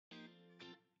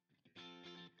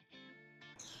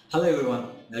Hello everyone,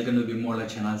 welcome to BIM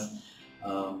channels.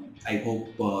 I hope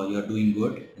you are doing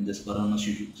good in this corona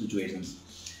situations.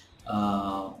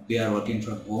 We are working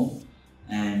from home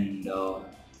and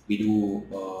we do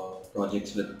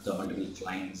projects with multiple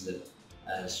clients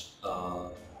as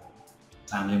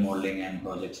family modeling and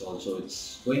projects also.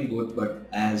 It's going good, but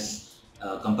as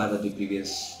compared with the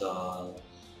previous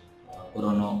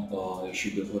corona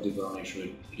issue, before the corona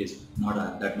issue, it is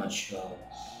not that much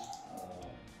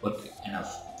work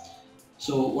enough.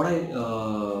 So what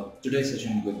today's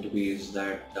session is going to be is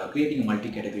that creating a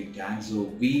multi-category tag. So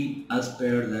we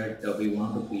aspire that we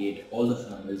want to create all the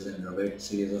families in Revit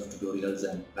series of tutorials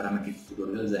and parametric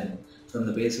tutorials, and from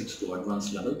the basics to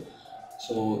advanced level.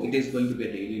 So it is going to be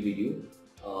a daily video.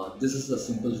 This is a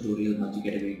simple tutorial.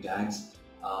 Multi-category tags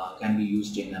can be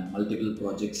used in multiple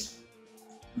projects,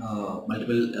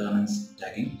 multiple elements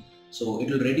tagging. So it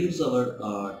will reduce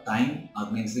our time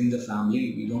organizing the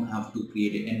family. We don't have to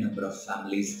create a number of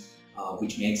families,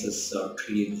 which makes us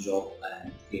create the job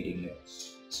and creating it.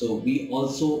 So we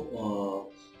also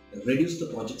reduce the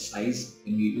project size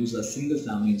when we use a single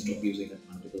family instead of using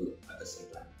multiple at the same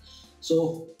time.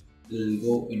 So we'll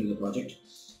go into the project,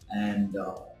 and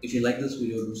if you like this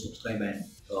video, do subscribe and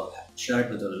share it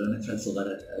with your learning friends so that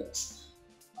it helps.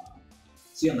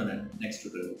 See you on the next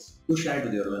tutorials. Do share it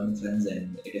with your learning friends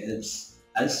and it helps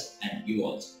us and you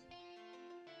also.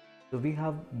 So we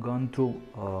have gone through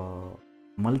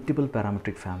multiple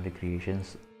parametric family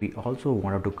creations. We also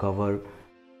wanted to cover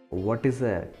what is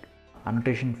a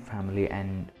annotation family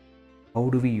and how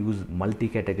do we use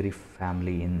multi-category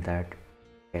family in that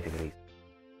category.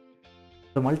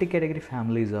 So multi-category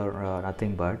families are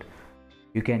nothing but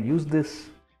you can use this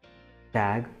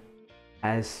tag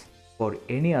as for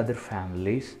any other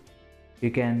families.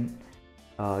 You can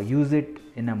use it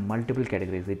in a multiple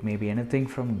categories. It may be anything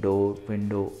from door,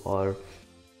 window, or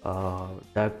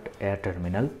duct, air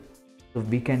terminal. So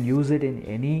we can use it in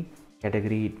any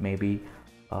category. It may be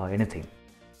anything.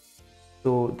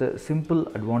 So the simple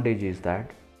advantage is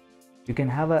that you can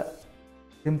have a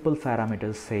simple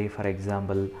parameters, say for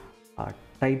example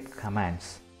type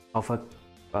commands of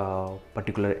a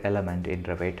particular element in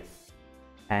Revit,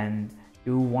 and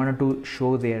you wanted to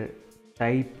show their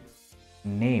type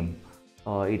name.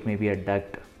 It may be a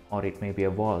duct or it may be a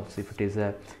wall. So if it is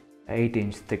a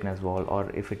 8-inch thickness wall,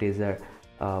 or if it is a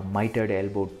mitered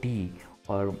elbow T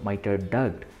or mitered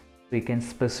duct, so you can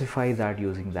specify that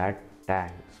using that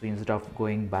tag. So instead of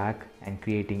going back and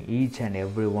creating each and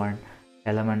every one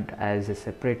element as a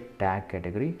separate tag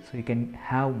category, so you can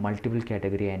have multiple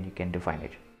category and you can define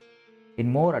it.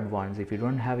 In more advanced, if you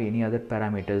don't have any other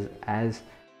parameters as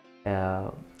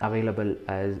available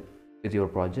as with your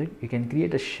project, you can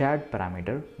create a shared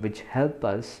parameter which help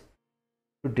us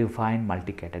to define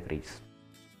multi-categories.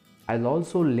 I'll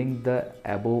also link the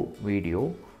above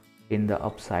video in the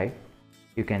upside.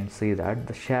 You can see that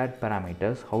the shared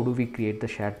parameters, how do we create the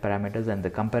shared parameters, and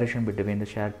the comparison between the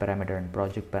shared parameter and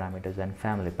project parameters and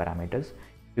family parameters.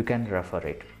 You can refer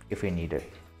it if you need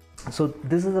it. So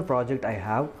this is a project I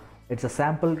have. It's a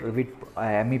sample Revit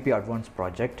MEP advanced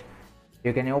project.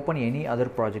 You can open any other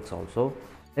projects also.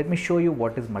 Let me show you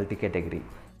what is multi-category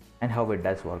and how it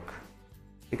does work.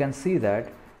 You can see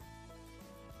that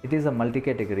it is a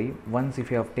multi-category. Once if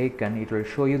you have taken, it will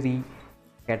show you the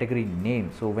category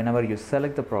name. So whenever you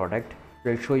select the product, it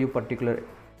will show you particular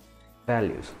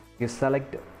values. You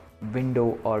select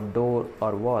window or door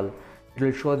or wall, it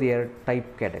will show their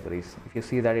type categories. If you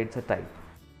see that it's a type,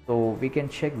 so we can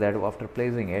check that after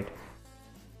placing it.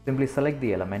 Simply select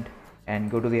the element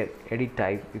and go to the edit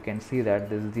type. You can see that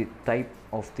this is the type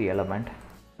of the element.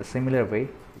 The similar way,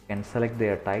 you can select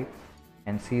their type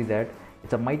and see that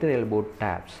it's a miter elbow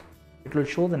tabs. It will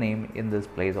show the name in this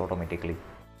place automatically.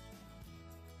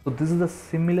 So this is the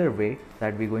similar way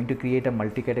that we're going to create a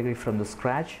multi-category from the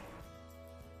scratch,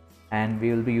 and we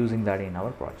will be using that in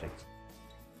our projects.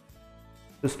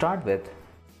 To start with,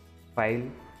 file,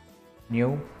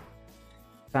 new,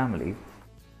 family.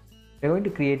 We're going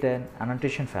to create an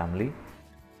annotation family.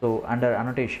 So under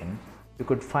annotation, you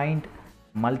could find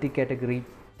multi-category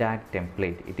tag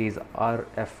template. It is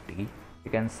RFT. You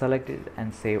can select it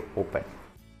and save open.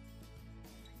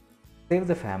 Save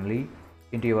the family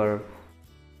into your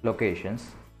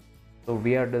locations. So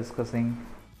we are discussing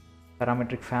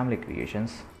parametric family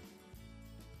creations.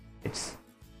 It's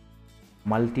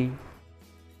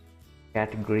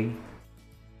multi-category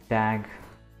tag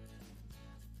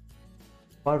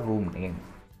for room name.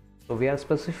 So we are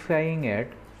specifying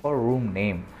it for room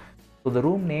name. So the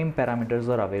room name parameters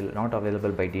are not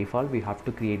available by default. We have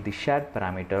to create the shared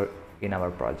parameter in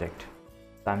our project.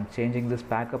 So I'm changing this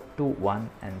back up to 1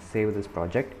 and save this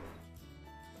project.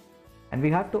 And we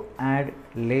have to add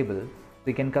label.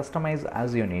 We can customize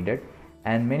as you need it,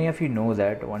 and many of you know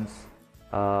that once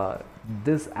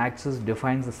this axis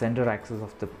defines the center axis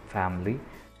of the family,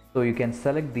 so you can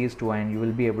select these two and you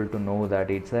will be able to know that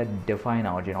it's a define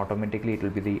origin. Automatically it will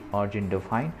be the origin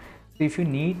define. So if you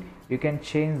need, you can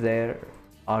change their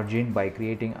origin by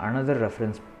creating another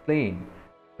reference plane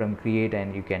from create,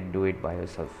 and you can do it by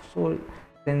yourself. So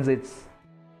since it's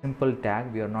simple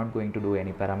tag, we are not going to do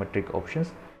any parametric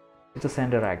options. It's a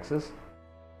center axis.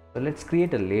 So let's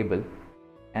create a label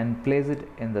and place it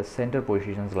in the center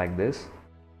positions like this.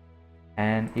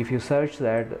 And if you search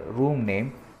that room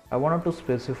name, I wanted to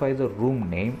specify the room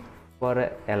name for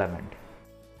an element.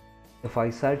 If I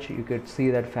search, you could see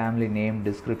that family name,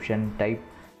 description, type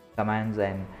commands,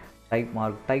 and type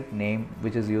mark, type name,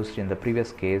 which is used in the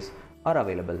previous case, are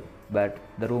available, but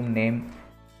the room name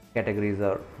categories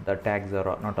or the tags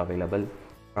are not available.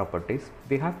 Properties,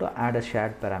 we have to add a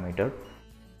shared parameter,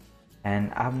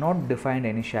 and I have not defined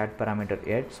any shared parameter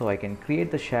yet, so I can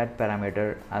create the shared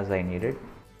parameter as I need it.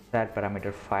 Shared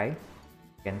parameter file,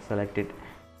 you can select it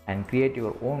and create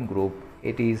your own group.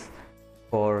 It is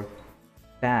for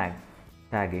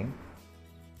tagging,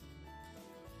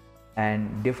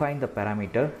 and define the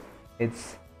parameter.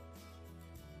 It's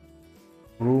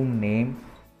room name,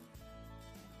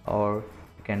 or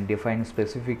you can define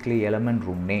specifically element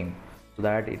room name so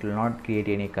that it will not create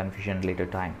any confusion later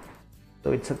time.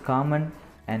 So it's a common,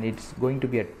 and it's going to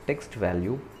be a text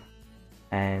value,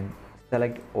 and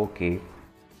select OK.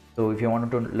 So if you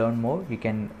wanted to learn more, you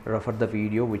can refer the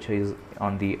video which is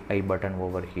on the I button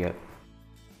over here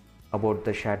about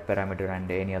the shared parameter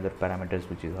and any other parameters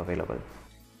which is available.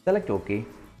 Select OK.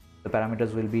 The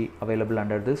parameters will be available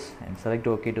under this, and select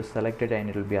OK to select it, and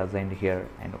it will be assigned here,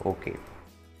 and OK.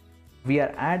 We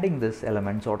are adding this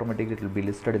element, so automatically it will be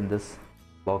listed in this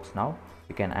box. Now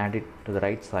you can add it to the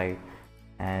right side,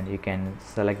 and you can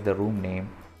select the room name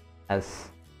as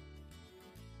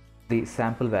the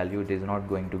sample value. It is not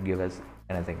going to give us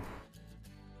anything.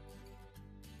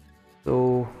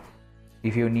 So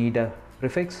if you need a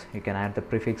prefix, you can add the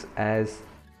prefix as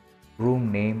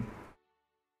room name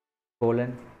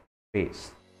colon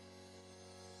space,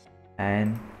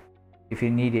 and if you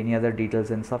need any other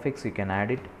details and suffix, you can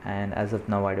add it, and as of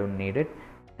now I don't need it,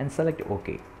 and select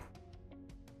OK.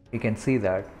 You can see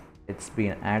that it's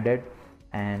been added,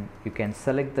 and you can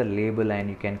select the label, and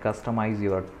you can customize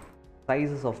your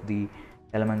sizes of the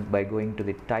elements by going to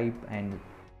the type, and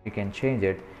you can change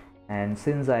it. And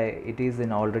since it is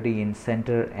already in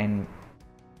center and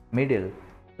middle,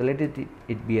 so let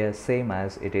it be as same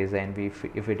as it is, and if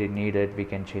it is needed, we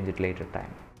can change it later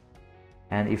time.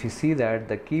 And if you see that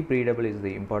the keep readable is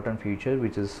the important feature,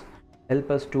 which is help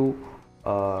us to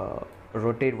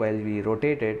rotate while we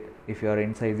rotate it. If you are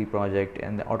inside the project,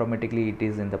 and automatically it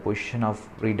is in the position of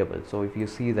readable. So if you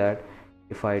see that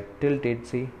if I tilt it,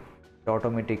 see, it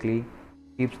automatically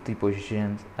keeps the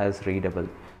positions as readable.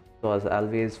 So as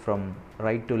always, from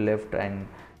right to left and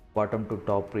bottom to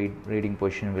top, reading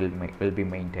position will be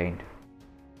maintained.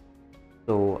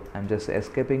 So I'm just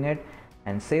escaping it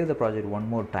and save the project one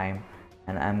more time,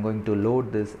 and I'm going to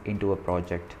load this into a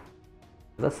project,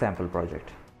 the sample project.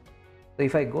 So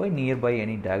if I go nearby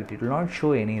any duct, it will not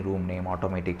show any room name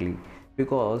automatically,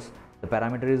 because the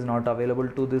parameter is not available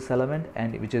to this element,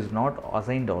 and which is not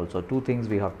assigned also. Two things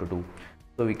we have to do.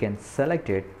 So we can select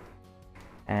it,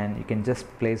 and you can just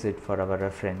place it for our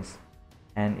reference.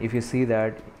 And if you see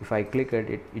that if I click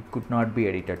it, it could not be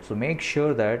edited. So make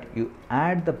sure that you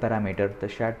add the parameter, the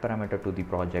shared parameter, to the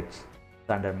projects.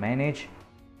 So under manage,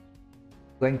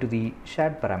 going to the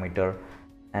shared parameter,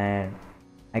 and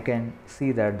I can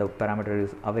see that the parameter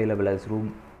is available as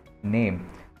room name.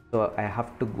 So I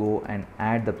have to go and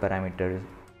add the parameters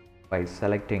by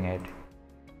selecting it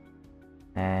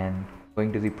and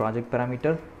going to the project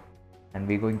parameter, and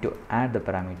we're going to add the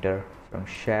parameter from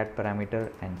shared parameter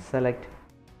and select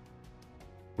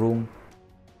room,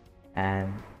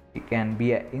 and it can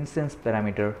be an instance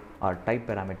parameter or type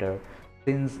parameter,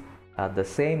 since the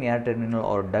same air terminal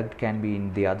or duct can be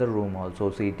in the other room also.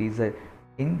 So it is a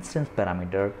instance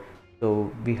parameter,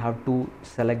 so we have to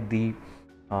select the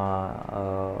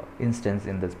instance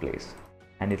in this place,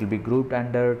 and it will be grouped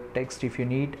under text if you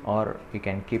need, or you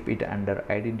can keep it under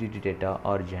identity data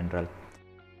or general.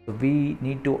 So we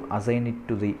need to assign it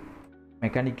to the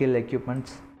mechanical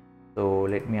equipments. So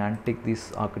let me untick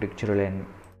this architectural and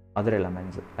other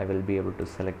elements. I will be able to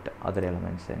select other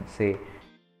elements and say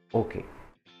OK.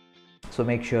 So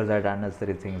make sure that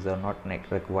unnecessary things are not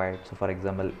required. So for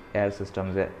example, air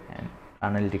systems and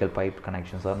analytical pipe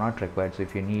connections are not required. So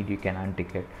if you need, you can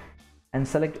untick it and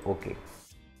select OK.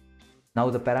 Now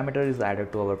the parameter is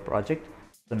added to our project.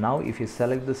 So now if you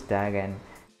select this tag and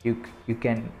you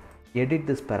can edit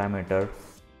this parameter,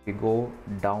 we go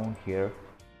down here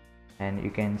and you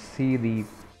can see the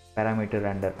parameter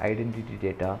under identity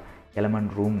data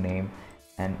element room name,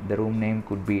 and the room name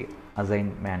could be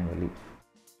assigned manually.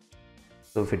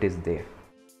 So if it is there,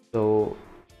 so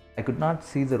I could not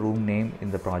see the room name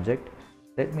in the project.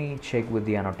 Let me check with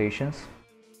the annotations.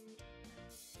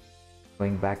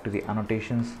 Going back to the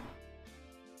annotations,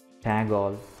 tag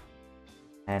all,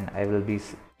 and I will be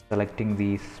selecting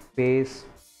the space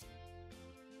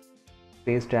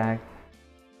tag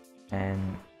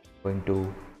and going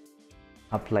to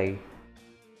apply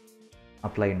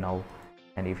now.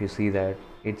 And if you see that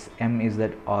it's M is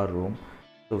that R room,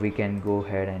 so we can go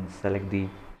ahead and select the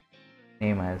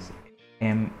name as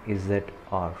M is that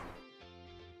R.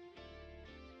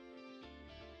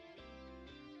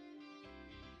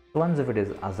 So once if it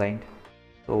is assigned,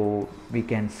 so we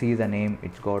can see the name,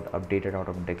 it's got updated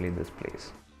automatically in this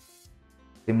place.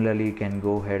 Similarly, you can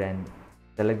go ahead and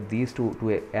select these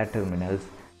two air terminals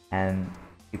and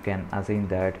you can assign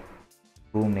that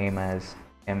room name as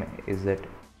M is that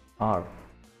R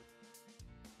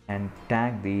and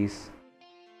tag these,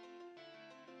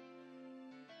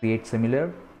 create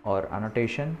similar or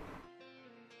annotation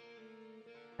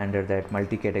under that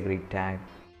multi-category tag.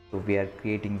 So we are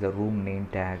creating the room name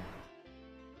tag.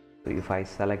 So if I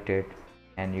select it,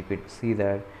 and you could see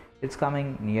that it's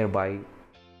coming nearby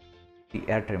the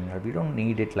air terminal. We don't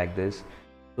need it like this.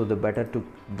 So the better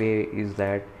way is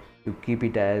that you keep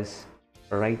it as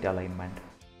right alignment,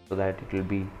 so that it will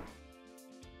be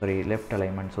left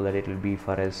alignment, so that it will be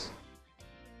for us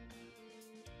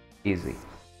easy.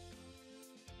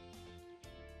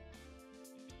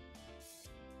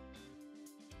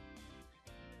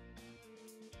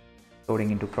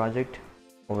 Loading into project,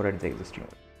 override the existing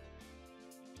one.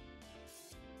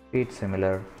 It's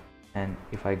similar, and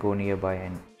if I go nearby,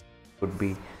 and would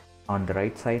be on the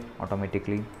right side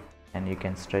automatically, and you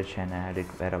can stretch and add it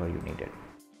wherever you need it.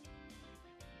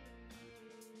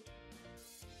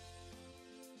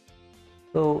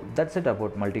 So that's it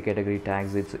about multi-category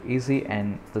tags. It's easy,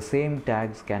 and the same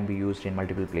tags can be used in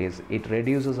multiple places. It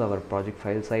reduces our project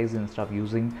file size. Instead of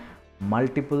using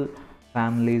multiple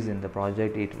families in the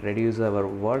project, it reduces our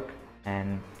work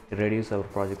and reduces our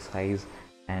project size,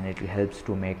 and it helps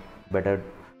to make better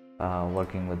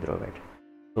working with Revit.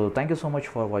 So thank you so much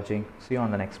for watching. See you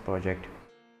on the next project,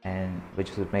 and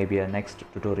which is maybe a next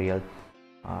tutorial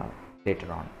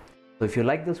later on. So if you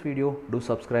like this video, do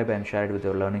subscribe and share it with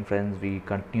your learning friends. We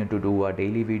continue to do our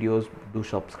daily videos. Do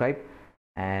subscribe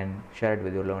and share it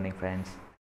with your learning friends.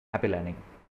 Happy learning.